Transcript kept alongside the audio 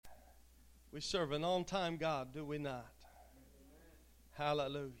We serve an on-time God, do we not?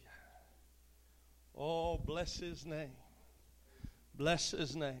 Hallelujah. Oh, bless His name. Bless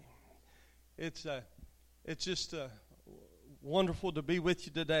His name. It's just wonderful to be with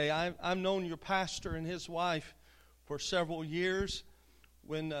you today. I've known your pastor and his wife for several years.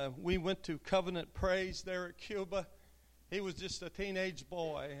 When we went to Covenant Praise there at Cuba, he was just a teenage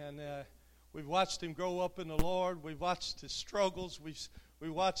boy, and we've watched him grow up in the Lord. We've watched his struggles. We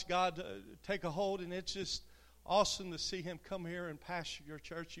watched God take a hold, and it's just awesome to see him come here and pastor your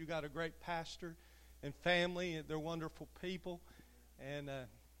church. You got a great pastor and family, and they're wonderful people. And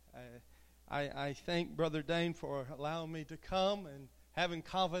I thank Brother Dane for allowing me to come and having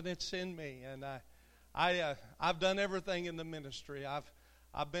confidence in me. And I've done everything in the ministry.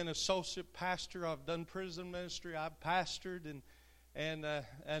 I've been associate pastor. I've done prison ministry. I've pastored, and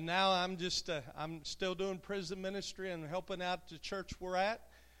now I'm still doing prison ministry and helping out the church we're at.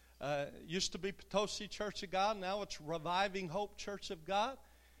 Used to be Potosi Church of God. Now it's Reviving Hope Church of God,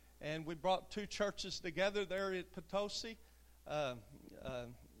 and we brought two churches together there at Potosi,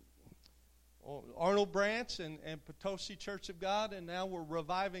 Arnold Branch and Potosi Church of God, and now we're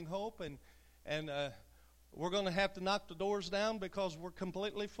Reviving Hope, and we're going to have to knock the doors down because we're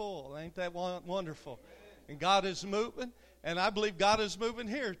completely full. Ain't that wonderful? And God is moving, and I believe God is moving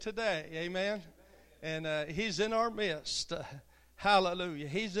here today. Amen. And He's in our midst. Hallelujah.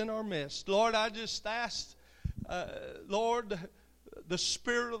 He's in our midst. Lord, I just asked, Lord, the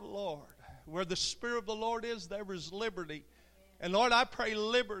Spirit of the Lord. Where the Spirit of the Lord is, there is liberty. And Lord, I pray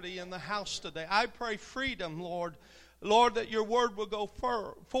liberty in the house today. I pray freedom, Lord. Lord, that your word will go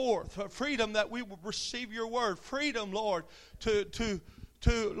forth. Freedom that we will receive your word. Freedom, Lord,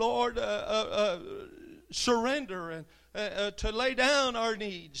 to Lord, surrender and to lay down our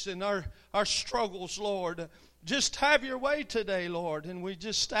needs and our struggles, Lord. Just have your way today, Lord. And we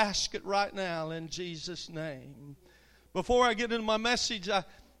just ask it right now in Jesus' name. Before I get into my message,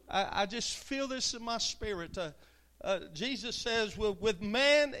 I just feel this in my spirit. Jesus says, with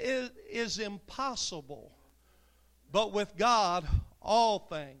man it is impossible, but with God all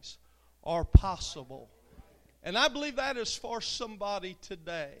things are possible. And I believe that is for somebody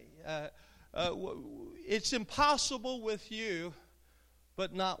today. It's impossible with you,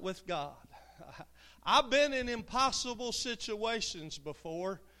 but not with God. I've been in impossible situations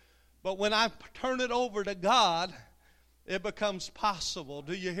before, but when I turn it over to God, it becomes possible.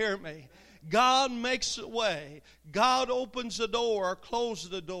 Do you hear me? God makes a way. God opens the door or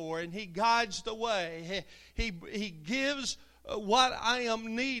closes the door, and He guides the way. He gives what I am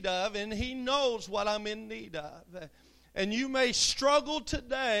in need of, and He knows what I'm in need of. And you may struggle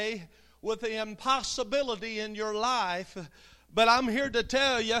today with the impossibility in your life, but I'm here to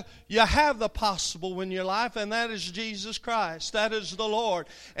tell you, you have the possible in your life, and that is Jesus Christ. That is the Lord.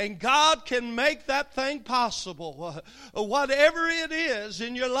 And God can make that thing possible. Whatever it is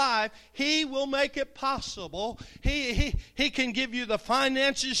in your life, He will make it possible. He can give you the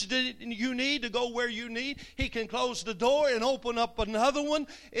finances that you need to go where you need. He can close the door and open up another one.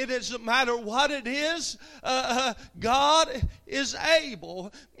 It doesn't matter what it is. God is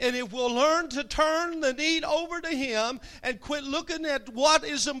able. And if we'll learn to turn the need over to Him and quit looking at what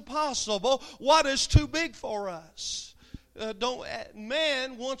is impossible, what is too big for us.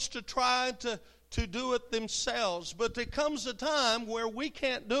 Man wants to try to do it themselves, but there comes a time where we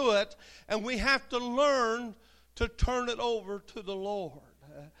can't do it, and we have to learn to turn it over to the Lord.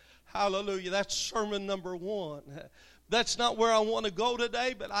 Hallelujah. That's sermon number 1. That's not where I want to go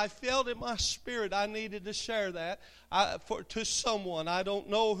today, but I felt in my spirit I needed to share that to someone. I don't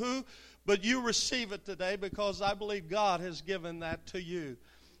know who, but you receive it today because I believe God has given that to you.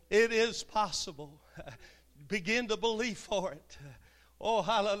 It is possible. Begin to believe for it. Oh,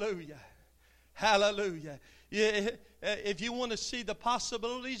 hallelujah. Hallelujah. If you want to see the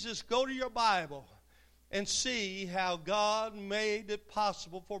possibilities, just go to your Bible and see how God made it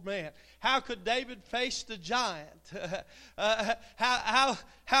possible for man. How could David face the giant?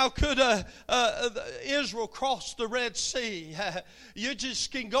 How could Israel cross the Red Sea? You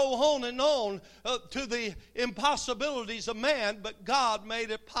just can go on and on to the impossibilities of man, but God made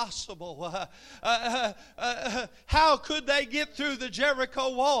it possible. How could they get through the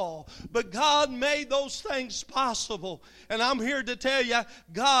Jericho wall? But God made those things possible. And I'm here to tell you,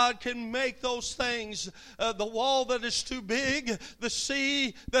 God can make those things, the wall that is too big, the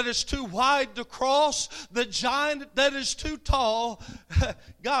sea that is too wide to cross, the giant that is too tall.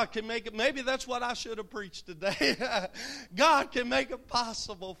 God can make it. Maybe that's what I should have preached today. God can make it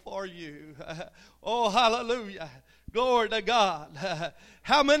possible for you. Oh, hallelujah. Glory to God.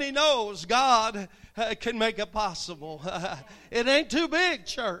 How many knows God can make it possible? It ain't too big,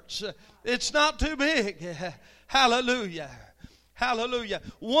 church. It's not too big. Hallelujah. Hallelujah.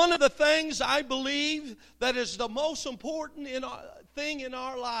 One of the things I believe that is the most important thing in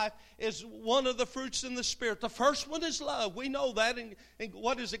our life is one of the fruits in the Spirit. The first one is love. We know that in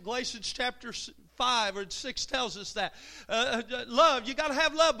what is it, Galatians chapter 5 or 6 tells us that. Love, you got to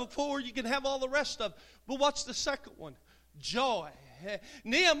have love before you can have all the rest of it. But what's the second one? Joy.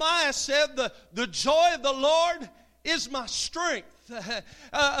 Nehemiah said, the joy of the Lord is my strength.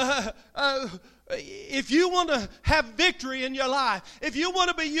 If you want to have victory in your life, if you want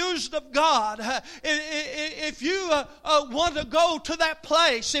to be used of God, if you want to go to that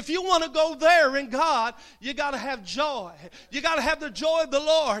place, if you want to go there in God, you got to have joy. You got to have the joy of the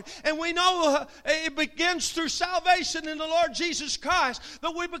Lord. And we know it begins through salvation in the Lord Jesus Christ,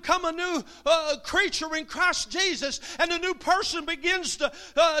 that we become a new creature in Christ Jesus, and a new person begins to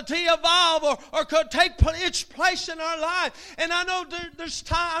evolve or could take its place in our life. And I know there's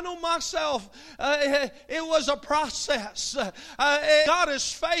time, I know myself, it was a process. God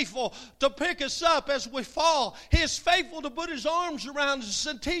is faithful to pick us up as we fall. He is faithful to put His arms around us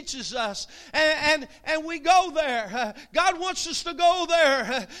and teaches us. And we go there. God wants us to go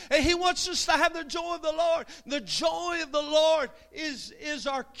there. He wants us to have the joy of the Lord. The joy of the Lord is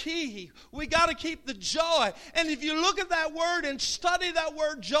our key. We got to keep the joy. And if you look at that word and study that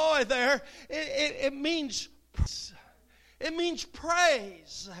word joy there, it means praise. It means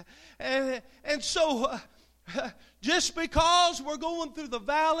praise. And so, just because we're going through the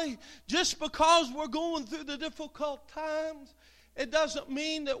valley, just because we're going through the difficult times, it doesn't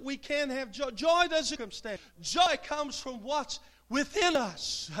mean that we can't have joy. Joy doesn't come. Joy comes from what's within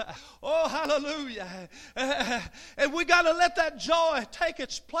us. Oh, hallelujah. And we got to let that joy take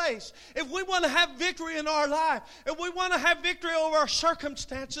its place. If we want to have victory in our life, if we want to have victory over our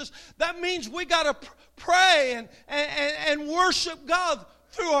circumstances, that means we got to pray and worship God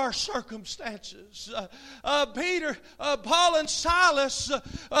through our circumstances. Paul and Silas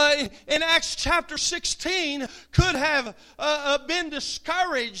in Acts chapter 16 could have been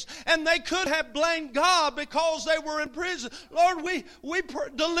discouraged, and they could have blamed God because they were in prison. Lord, we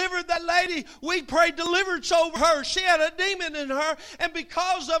delivered that lady. We prayed deliverance over her. She had a demon in her, and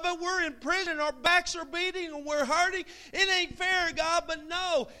because of it, we're in prison. Our backs are beating, and we're hurting. It ain't fair, God, but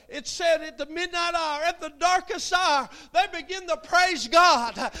no. It said at the midnight hour, at the darkest hour, they begin to praise God.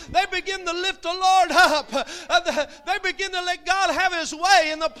 They begin to lift the Lord up. They begin to let God have His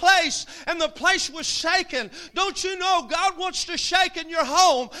way in the place, and the place was shaken. Don't you know God wants to shake in your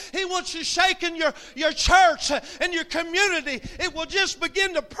home? He wants to shake in your church and your community. It will just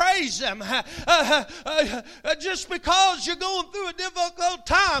begin to praise Him. Just because you're going through a difficult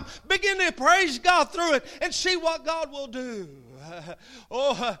time, begin to praise God through it and see what God will do.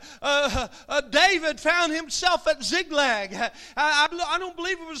 David found himself at Ziklag. I don't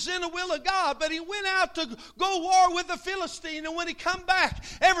believe it was in the will of God, but he went out to go war with the Philistine, and when he come back,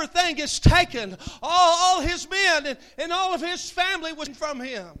 everything is taken. All his men and all of his family was from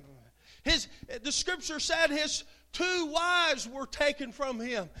him. The scripture said his 2 wives were taken from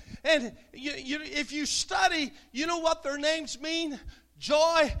him. And if you study, you know what their names mean?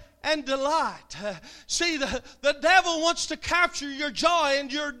 Joy and delight. See, the devil wants to capture your joy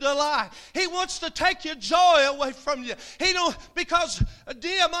and your delight. He wants to take your joy away from you. Because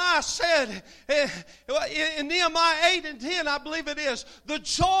Nehemiah said in Nehemiah 8 and 10, I believe it is, the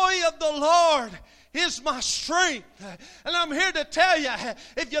joy of the Lord is my strength. And I'm here to tell you,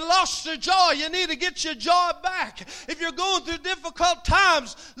 if you lost your joy, you need to get your joy back. If you're going through difficult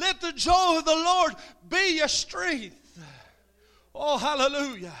times, let the joy of the Lord be your strength. Oh,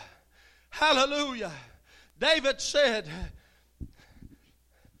 hallelujah. Hallelujah. David said,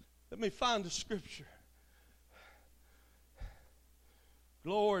 let me find the scripture.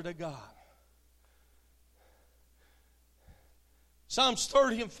 Glory to God. Psalms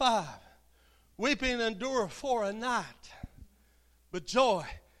 30 and 5. Weeping endureth for a night, but joy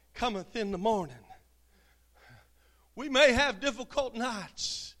cometh in the morning. We may have difficult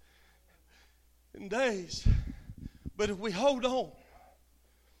nights and days, but if we hold on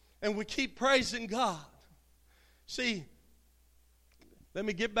and we keep praising God. See, let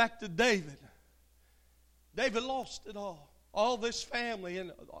me get back to David. David lost it all. All this family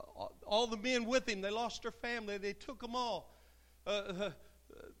and all the men with him, they lost their family. They took them all. The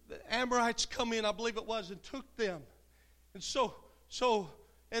Amorites come in, I believe it was, and took them. And so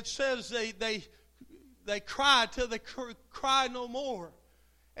it says they cried till they cried no more.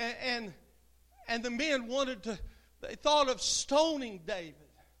 And the men they thought of stoning David.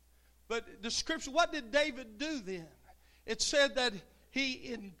 But the scripture, what did David do then? it said that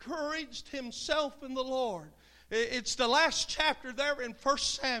he encouraged himself in the Lord. It's the last chapter there in 1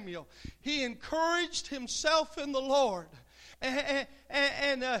 Samuel. He encouraged himself in the Lord.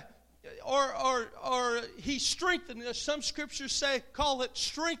 Or he strengthened. Some scriptures say, call it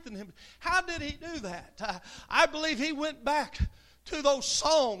strengthen him. How did he do that? I believe he went back to those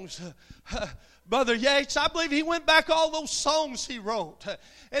songs. Brother Yates, I believe he went back all those songs he wrote.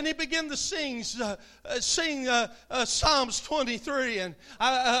 And he began to sing Psalms 23 and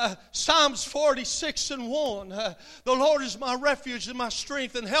Psalms 46 and 1. The Lord is my refuge and my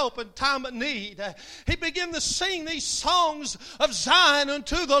strength and help in time of need. He began to sing these songs of Zion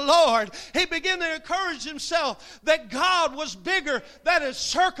unto the Lord. He began to encourage himself that God was bigger than his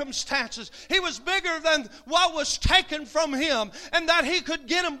circumstances. He was bigger than what was taken from him, and that he could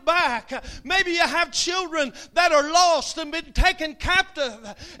get them back. Maybe you have children that are lost and been taken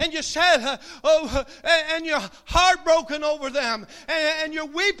captive, and you said, and you're heartbroken over them, and you're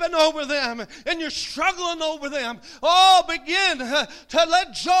weeping over them, and you're struggling over them. Oh, begin to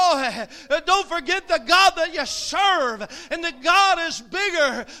let joy. Don't forget the God that you serve, and that God is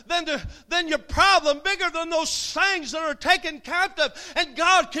bigger than your problem, bigger than those things that are taken captive, and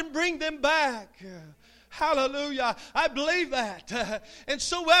God can bring them back. Hallelujah. I believe that. And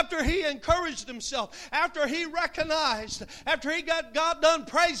so after he encouraged himself, after he recognized, after he got God done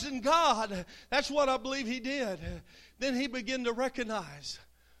praising God, that's what I believe he did. Then he began to recognize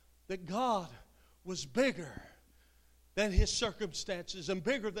that God was bigger than his circumstances and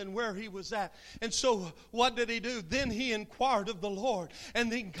bigger than where he was at. And so what did he do? Then he inquired of the Lord.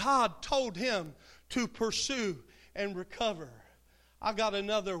 And then God told him to pursue and recover. I got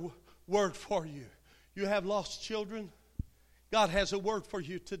another word for you. You have lost children? God has a word for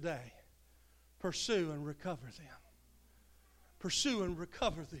you today. Pursue and recover them. Pursue and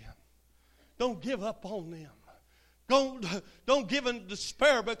recover them. Don't give up on them. Don't give in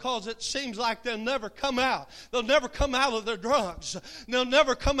despair because it seems like they'll never come out. They'll never come out of their drugs. They'll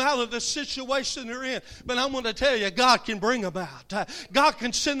never come out of the situation they're in. But I'm going to tell you, God can bring them out. God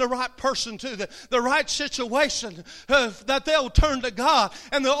can send the right person to the right situation that they'll turn to God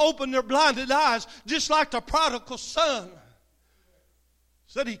and they'll open their blinded eyes, just like the prodigal son.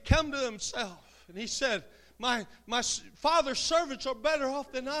 Said he come to himself and he said, My father's servants are better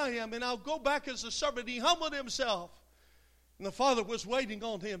off than I am, and I'll go back as a servant. He humbled himself. And the father was waiting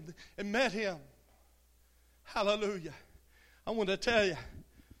on him and met him. Hallelujah. I want to tell you,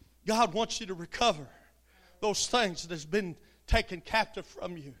 God wants you to recover those things that's been taken captive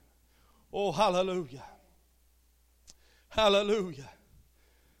from you. Oh, hallelujah. Hallelujah.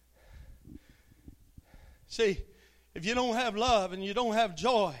 See, if you don't have love and you don't have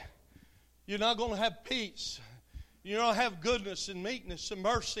joy, you're not going to have peace. You don't have goodness and meekness and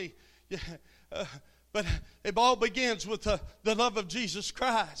mercy. But it all begins with the love of Jesus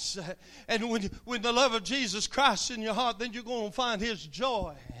Christ. And when the love of Jesus Christ is in your heart, then you're going to find His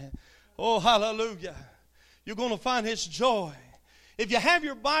joy. Oh, hallelujah. You're going to find His joy. If you have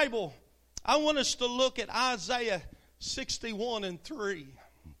your Bible, I want us to look at Isaiah 61 and 3.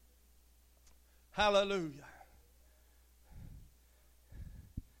 Hallelujah.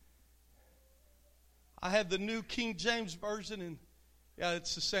 I have the New King James Version, and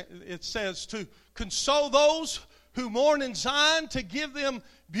it says to console those who mourn in Zion, to give them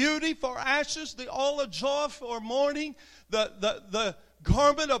beauty for ashes, the oil of joy for mourning, the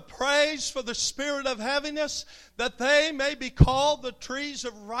garment of praise for the spirit of heaviness, that they may be called the trees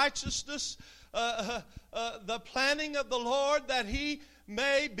of righteousness, the planting of the Lord, that He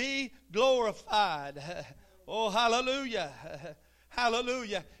may be glorified. Oh, hallelujah.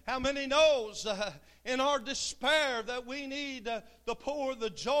 Hallelujah. How many knows in our despair that we need to pour the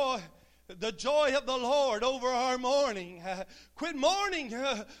joy of the Lord over our mourning? Quit mourning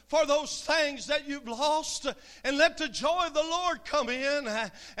for those things that you've lost, and let the joy of the Lord come in,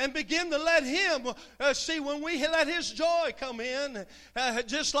 and begin to let Him see. When we let His joy come in,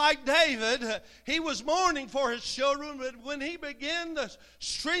 just like David, he was mourning for his children, but when he began to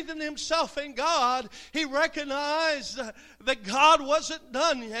strengthen himself in God, he recognized that God wasn't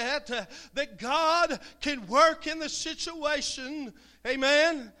done yet, that God can work in the situation.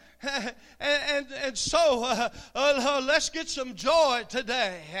 Amen. And so let's get some joy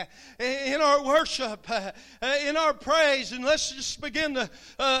today in our worship, in our praise, and let's just begin to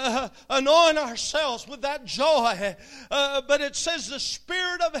anoint ourselves with that joy. But it says the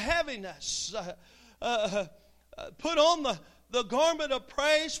spirit of heaviness. Put on the garment of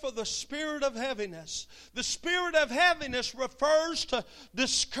praise for the spirit of heaviness. The spirit of heaviness refers to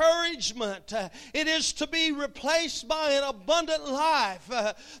discouragement. It is to be replaced by an abundant life.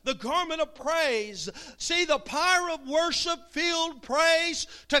 The garment of praise. See, the power of worship-filled praise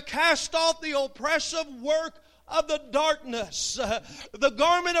to cast off the oppressive work of the darkness. The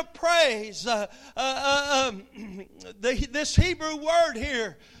garment of praise. This Hebrew word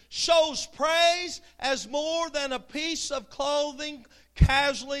here shows praise as more than a piece of clothing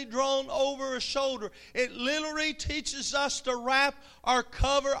casually drawn over a shoulder. It literally teaches us to wrap or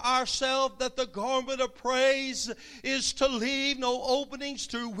cover ourselves, that the garment of praise is to leave no openings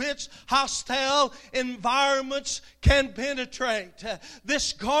through which hostile environments can penetrate.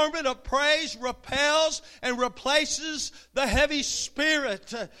 This garment of praise repels and replaces the heavy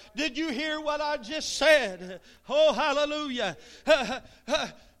spirit. Did you hear what I just said? Oh, hallelujah.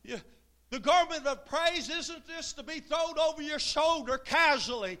 The garment of praise isn't just to be thrown over your shoulder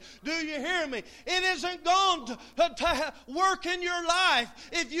casually. Do you hear me? It isn't going to work in your life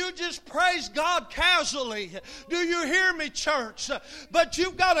if you just praise God casually. Do you hear me, church? But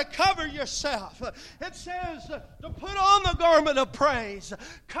you've got to cover yourself. It says to put on the garment of praise.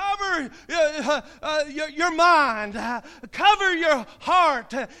 Cover your mind. Cover your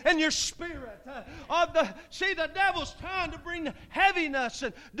heart and your spirit. See, the devil's trying to bring heaviness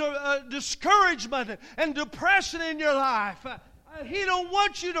and discouragement and depression in your life. He don't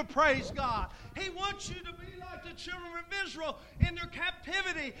want you to praise God. He wants you to be like the children of Israel in their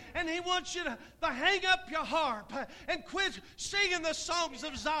captivity, and He wants you to hang up your harp and quit singing the songs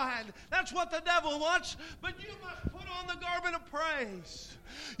of Zion. That's what the devil wants, but you must put on the garment of praise.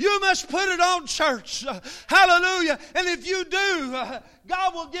 You must put it on, church. Hallelujah. And if you do,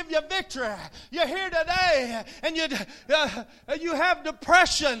 God will give you victory. You're here today and you have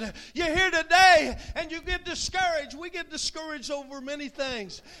depression. You're here today and you get discouraged. We get discouraged over many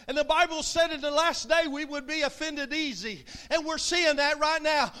things. And the Bible said in the last day we would be offended easy. And we're seeing that right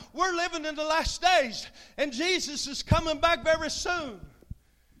now. We're living in the last days. And Jesus is coming back very soon.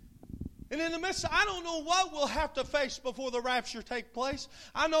 And in the midst, I don't know what we'll have to face before the rapture takes place.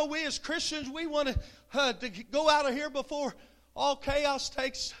 I know we as Christians, we want to go out of here before all chaos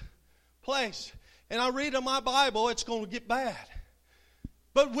takes place. And I read in my Bible, it's going to get bad.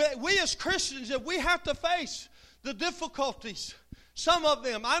 But we as Christians, if we have to face the difficulties, some of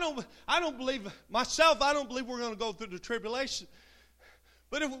them, I don't believe, myself, I don't believe we're going to go through the tribulation.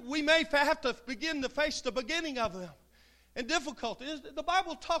 But if we may have to begin to face the beginning of them. And difficulty. The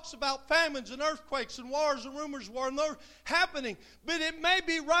Bible talks about famines and earthquakes and wars and rumors of war, and they're happening. But it may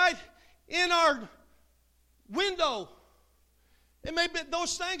be right in our window. It may be,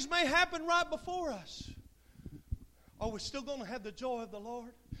 those things may happen right before us. Are we still going to have the joy of the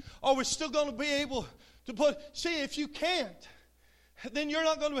Lord? Are we still going to be able to see, if you can't, then you're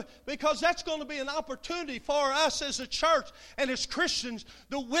not going to, because that's going to be an opportunity for us as a church and as Christians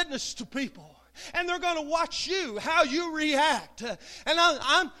to witness to people. And they're going to watch you, how you react. And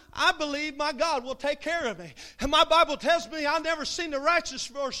I believe my God will take care of me. And my Bible tells me I've never seen the righteous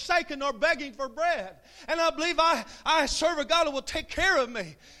forsaken or begging for bread. And I believe I serve a God who will take care of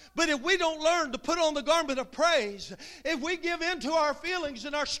me. But if we don't learn to put on the garment of praise, if we give in to our feelings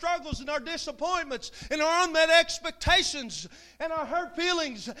and our struggles and our disappointments and our unmet expectations and our hurt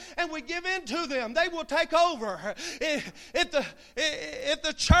feelings, and we give in to them, they will take over. If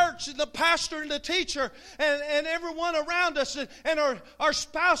the church and the pastor and the teacher and everyone around us and our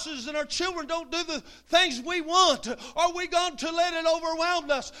spouses and our children don't do the things we want, are we going to let it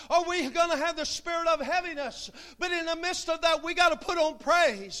overwhelm us? Are we going to have the spirit of heaviness? But in the midst of that, we got to put on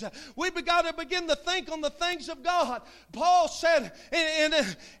praise. We've got to begin to think on the things of God. Paul said in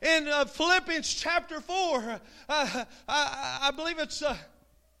Philippians chapter 4, I believe it's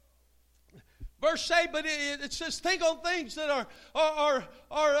verse 8, but it says, think on things that are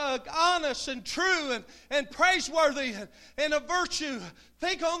honest and true and praiseworthy and of virtue.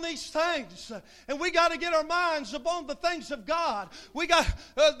 Think on these things. And we got to get our minds upon the things of God. We got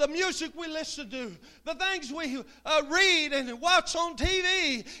the music we listen to, the things we read and watch on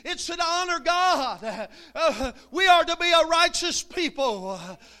TV. It should honor God. We are to be a righteous people.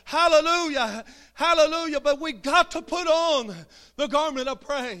 Hallelujah. Hallelujah. But we got to put on the garment of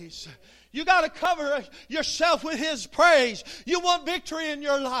praise. You got to cover yourself with His praise. You want victory in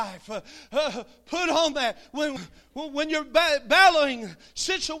your life. Put on that. When you're battling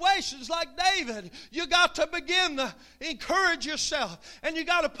situations like David, you got to begin to encourage yourself. And you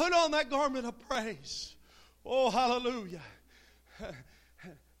got to put on that garment of praise. Oh, hallelujah.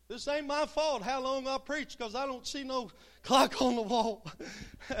 This ain't my fault how long I preach, because I don't see no clock on the wall.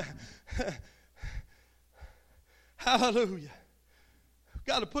 Hallelujah.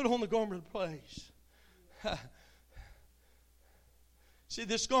 got to put on the garment of praise. See,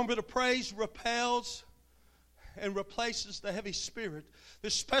 this garment of praise repels and replaces the heavy spirit.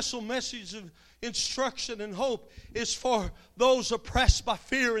 This special message of instruction and hope is for those oppressed by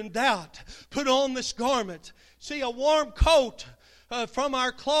fear and doubt. Put on this garment. See, a warm coat from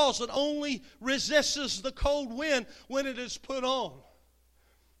our closet only resists the cold wind when it is put on.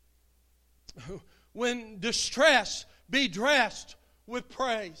 When distressed, be dressed with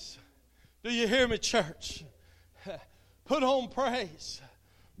praise. Do you hear me, church? Put on praise.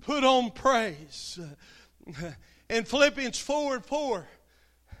 Put on praise. In Philippians 4:4,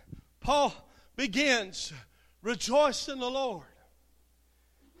 Paul begins, rejoice in the Lord.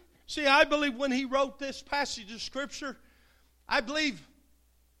 See, I believe when he wrote this passage of Scripture, I believe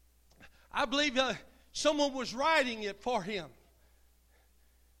someone was writing it for him.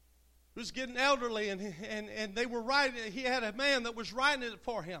 He was getting elderly, and they were writing. He had a man that was writing it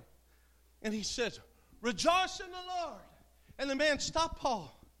for him. And he said, rejoice in the Lord. And the man stopped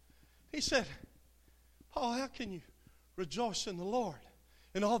Paul. He said, Paul, how can you rejoice in the Lord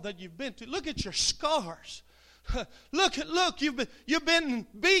in all that you've been through? Look at your scars. Look, you've been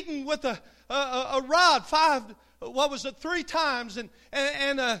beaten with a rod 3 times, and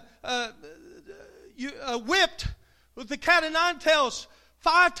you whipped with the cat o' nine tails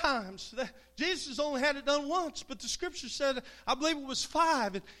 5 times. Jesus only had it done once, but the Scripture said, I believe it was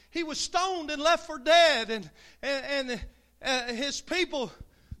 5. And he was stoned and left for dead, and his people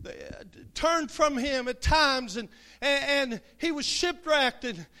turned from him at times, and he was shipwrecked,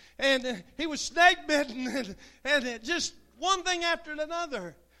 and he was snake bitten, and just one thing after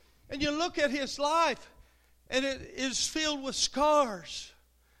another. And you look at his life, and it is filled with scars.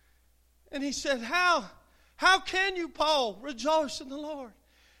 And he said, how can you, Paul, rejoice in the Lord?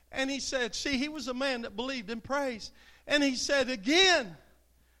 And he said, see, he was a man that believed in praise. And he said, again,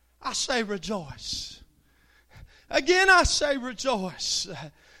 I say rejoice. Again, I say rejoice.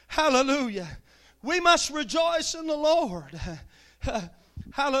 Hallelujah. We must rejoice in the Lord.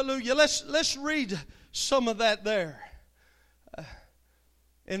 Hallelujah. Let's read some of that there.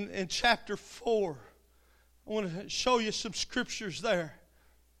 In chapter 4. I want to show you some scriptures there.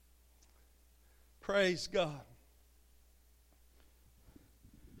 Praise God.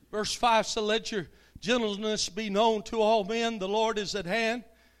 Verse 5, so let your gentleness be known to all men. The Lord is at hand.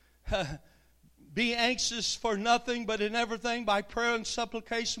 Be anxious for nothing, but in everything by prayer and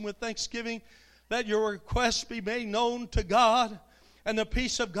supplication with thanksgiving, let your requests be made known to God. And the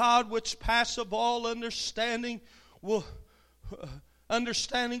peace of God, which passeth all understanding, will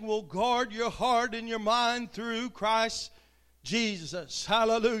guard your heart and your mind through Christ Jesus.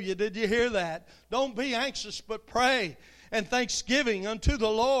 Hallelujah. Did you hear that? Don't be anxious, but pray and thanksgiving unto the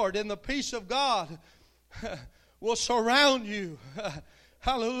Lord, and the peace of God will surround you.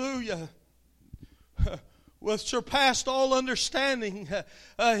 Hallelujah. Will surpass all understanding.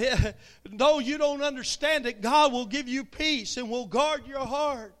 Though you don't understand it, God will give you peace and will guard your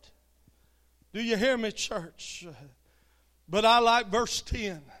heart. Do you hear me, church? But I like verse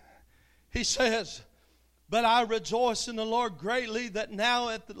 10. He says, but I rejoice in the Lord greatly that now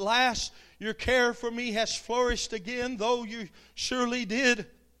at the last your care for me has flourished again, though you surely did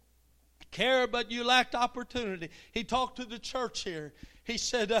care, but you lacked opportunity. He talked to the church here. He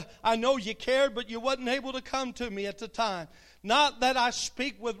said, I know you cared, but you wasn't able to come to me at the time. Not that I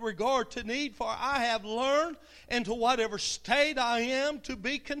speak with regard to need, for I have learned into whatever state I am to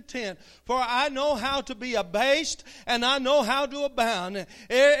be content. For I know how to be abased, and I know how to abound.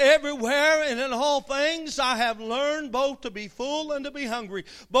 Everywhere and in all things I have learned both to be full and to be hungry,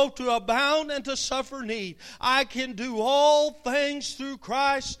 both to abound and to suffer need. I can do all things through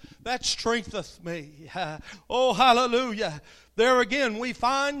Christ that strengtheneth me. Oh, hallelujah. There again we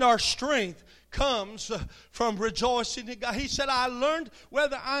find our strength comes from rejoicing in God. He said, I learned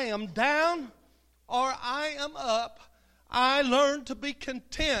whether I am down or I am up, I learned to be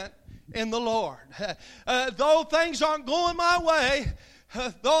content in the Lord. Though things aren't going my way,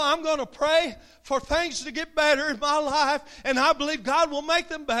 though I'm going to pray for things to get better in my life, and I believe God will make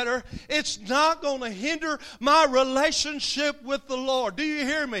them better, it's not going to hinder my relationship with the Lord. Do you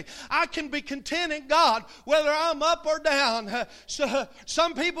hear me? I can be content in God whether I'm up or down. So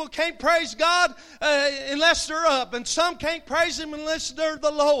some people can't praise God unless they're up, and some can't praise Him unless they're the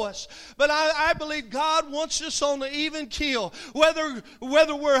lowest. But I believe God wants us on the even keel. Whether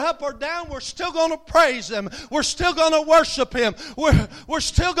we're up or down, we're still going to praise Him. We're still going to worship Him. we're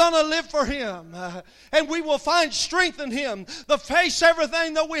still going to live for Him. And we will find strength in Him to face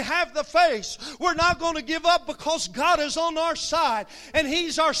everything that we have to face. We're not going to give up because God is on our side. And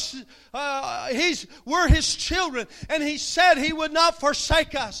we're His children. And He said He would not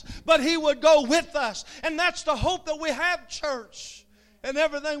forsake us, but He would go with us. And that's the hope that we have, church. And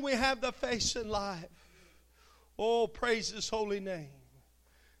everything we have to face in life. Oh, praise His holy name.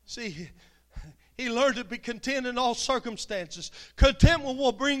 See, he learned to be content in all circumstances. Contentment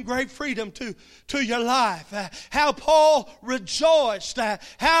will bring great freedom to your life. How Paul rejoiced.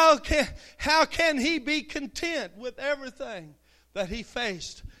 How can he be content with everything that he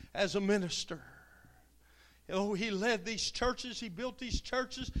faced as a minister? Oh, he led these churches. He built these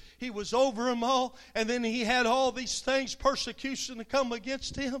churches. He was over them all. And then he had all these things, persecution to come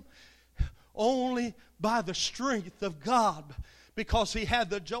against him. Only by the strength of God. Because he had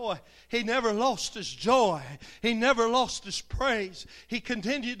the joy. He never lost his joy. He never lost his praise. He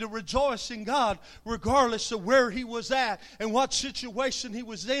continued to rejoice in God regardless of where he was at and what situation he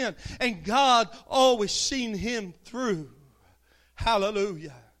was in. And God always seen him through.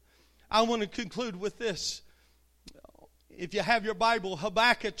 Hallelujah. I want to conclude with this. If you have your Bible,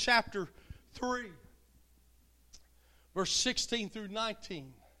 Habakkuk chapter 3, verse 16 through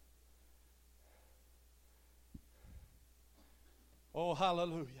 19. Oh,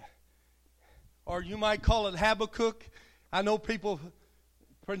 hallelujah. Or you might call it Habakkuk. I know people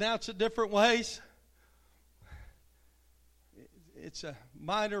pronounce it different ways. It's a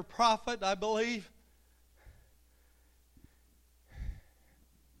minor prophet, I believe.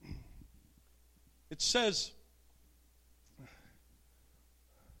 It says,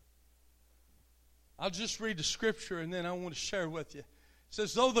 I'll just read the scripture and then I want to share with you. It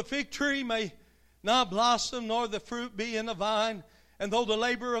says, though the fig tree may not blossom, nor the fruit be in the vine, and though the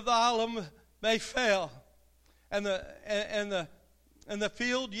labor of the olive may fail, and the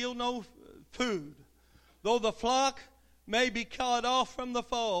field yield no food, though the flock may be cut off from the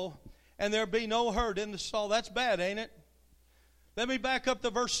fold, and there be no herd in the stall. That's bad, ain't it? Let me back up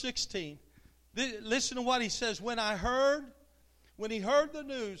to verse 16. Listen to what he says. When he heard the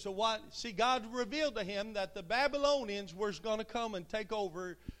news of what, see, God revealed to him that the Babylonians were going to come and take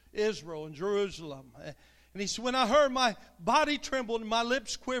over Israel and Jerusalem. And he said, when I heard, my body trembled and my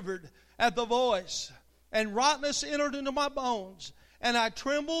lips quivered at the voice, and rottenness entered into my bones, and I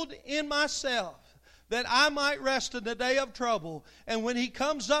trembled in myself, that I might rest in the day of trouble. And when he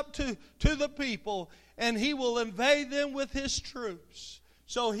comes up to the people, and he will invade them with his troops.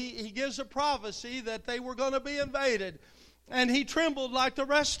 So he gives a prophecy that they were going to be invaded. And he trembled like the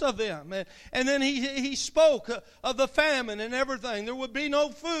rest of them. And then he spoke of the famine and everything. There would be no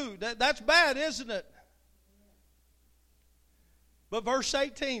food. That's bad, isn't it? But verse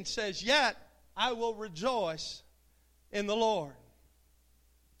 18 says, yet I will rejoice in the Lord.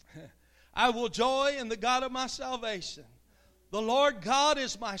 I will joy in the God of my salvation. The Lord God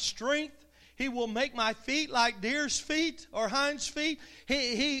is my strength. He will make my feet like deer's feet or hinds feet.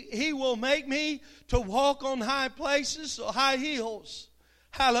 He will make me to walk on high places, high hills.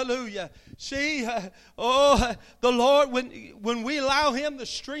 Hallelujah. See, the Lord, when we allow Him to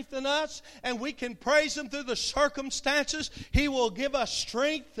strengthen us and we can praise Him through the circumstances, He will give us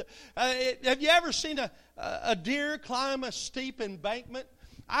strength. Have you ever seen a deer climb a steep embankment?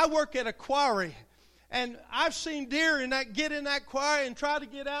 I work at a quarry. And I've seen deer get in that quarry and try to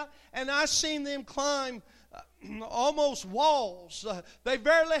get out. And I've seen them climb almost walls. They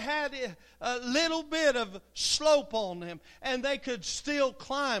barely had a little bit of slope on them, and they could still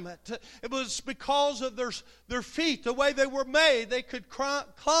climb it. It was because of their feet, the way they were made. They could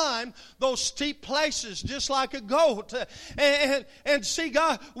climb those steep places just like a goat. And see,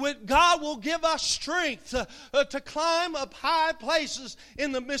 God will give us strength to climb up high places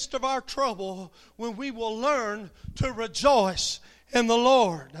in the midst of our trouble when we will learn to rejoice in the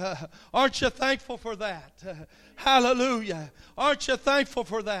Lord. Aren't you thankful for that? Hallelujah. Aren't you thankful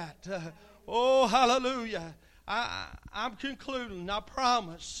for that? Oh, hallelujah. I'm concluding, I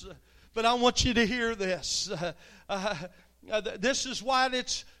promise. But I want you to hear this. This is why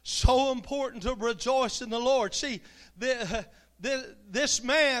it's so important to rejoice in the Lord. See, this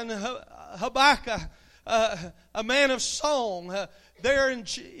man, Habakkuk, a man of song,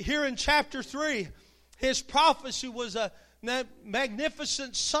 here in chapter 3, his prophecy was a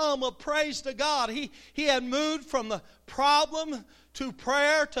magnificent psalm of praise to God. He had moved from the problem to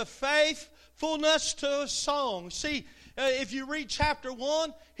prayer to faithfulness to a song. See, if you read chapter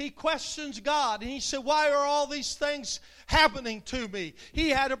 1, he questions God. And he said, why are all these things happening to me? He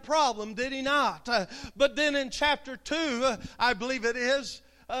had a problem, did he not? But then in chapter 2, I believe it is,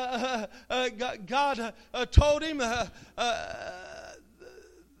 God told him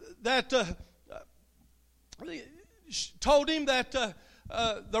told him that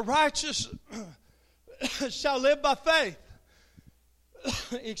the righteous shall live by faith.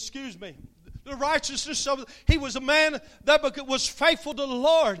 Excuse me. The righteousness of he was a man that was faithful to the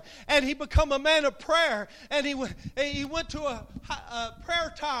Lord, and he became a man of prayer. And he went to a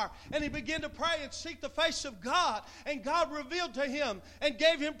prayer tower, and he began to pray and seek the face of God. And God revealed to him and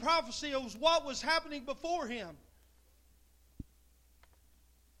gave him prophecy of what was happening before him.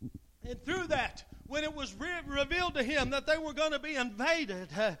 And through that, when it was revealed to him that they were going to be invaded,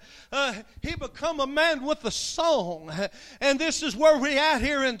 he became a man with a song. And this is where we're at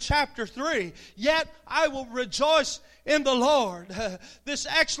here in chapter 3. Yet I will rejoice in the Lord. This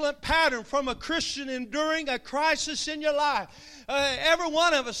excellent pattern from a Christian enduring a crisis in your life. Every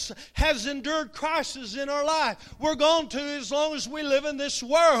one of us has endured crisis in our life. We're going to as long as we live in this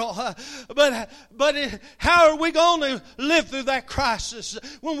world. But how are we going to live through that crisis?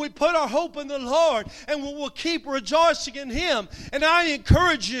 When we put our hope in the Lord, and we will keep rejoicing in Him. And I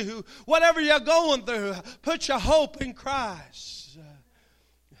encourage you, whatever you're going through, put your hope in Christ.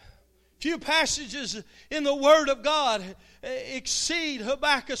 Few passages in the Word of God exceed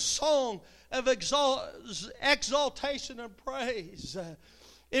Habakkuk's song of exaltation and praise.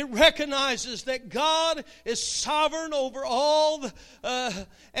 It recognizes that God is sovereign over all,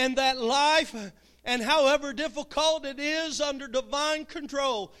 and that life, and however difficult it is, under divine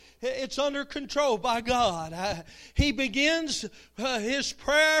control. It's under control by God. He begins his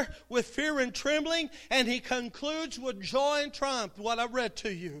prayer with fear and trembling, and he concludes with joy and triumph, what I read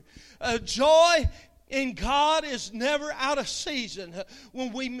to you. Joy in God is never out of season.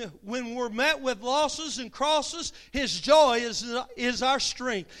 When we're met with losses and crosses, His joy is our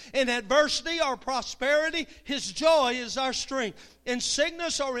strength. In adversity or prosperity, His joy is our strength. In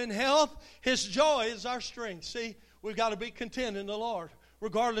sickness or in health, His joy is our strength. See, we've got to be content in the Lord,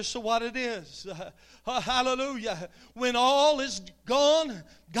 regardless of what it is. Hallelujah. When all is gone,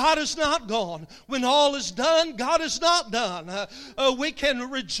 God is not gone. When all is done, God is not done. We can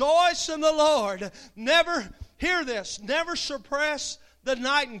rejoice in the Lord. Never, hear this, never suppress the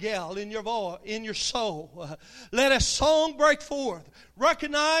nightingale in your soul. Let a song break forth.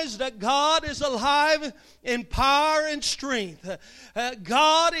 Recognize that God is alive in power and strength.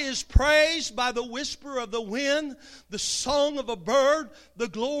 God is praised by the whisper of the wind, the song of a bird, the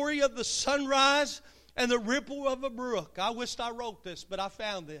glory of the sunrise, and the ripple of a brook. I wished I wrote this, but I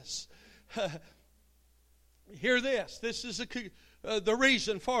found this. Hear this. This is the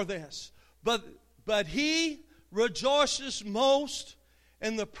reason for this. But He rejoices most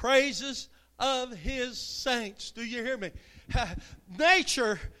in the praises of His saints. Do you hear me?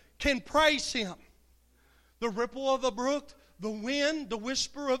 Nature can praise Him. The ripple of the brook, the wind, the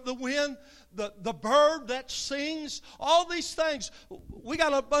whisper of the wind, the bird that sings, all these things. We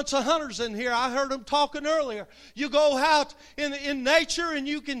got a bunch of hunters in here. I heard them talking earlier. You go out in nature and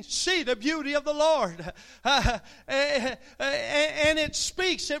you can see the beauty of the Lord. And it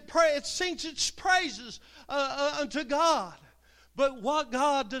speaks, it sings its praises unto God. But what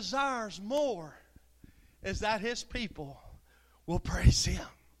God desires more is that His people will praise Him.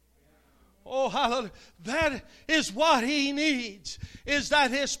 Oh, hallelujah. That is what He needs, is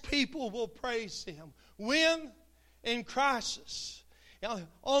that His people will praise Him. When? In crisis.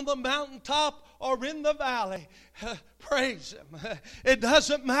 On the mountaintop or in the valley, praise Him. It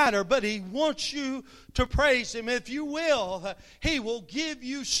doesn't matter, but He wants you to praise Him. If you will, He will give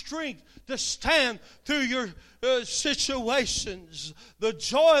you strength to stand through your situations. The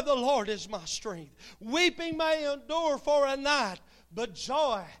joy of the Lord is my strength. Weeping may endure for a night, but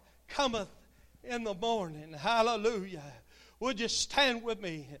joy cometh in the morning. Hallelujah. Would you stand with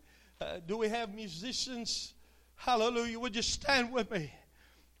me? Do we have musicians? Hallelujah. Would you stand with me?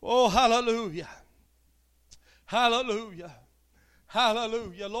 Oh, hallelujah. Hallelujah.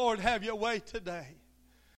 Hallelujah. Lord, have your way today.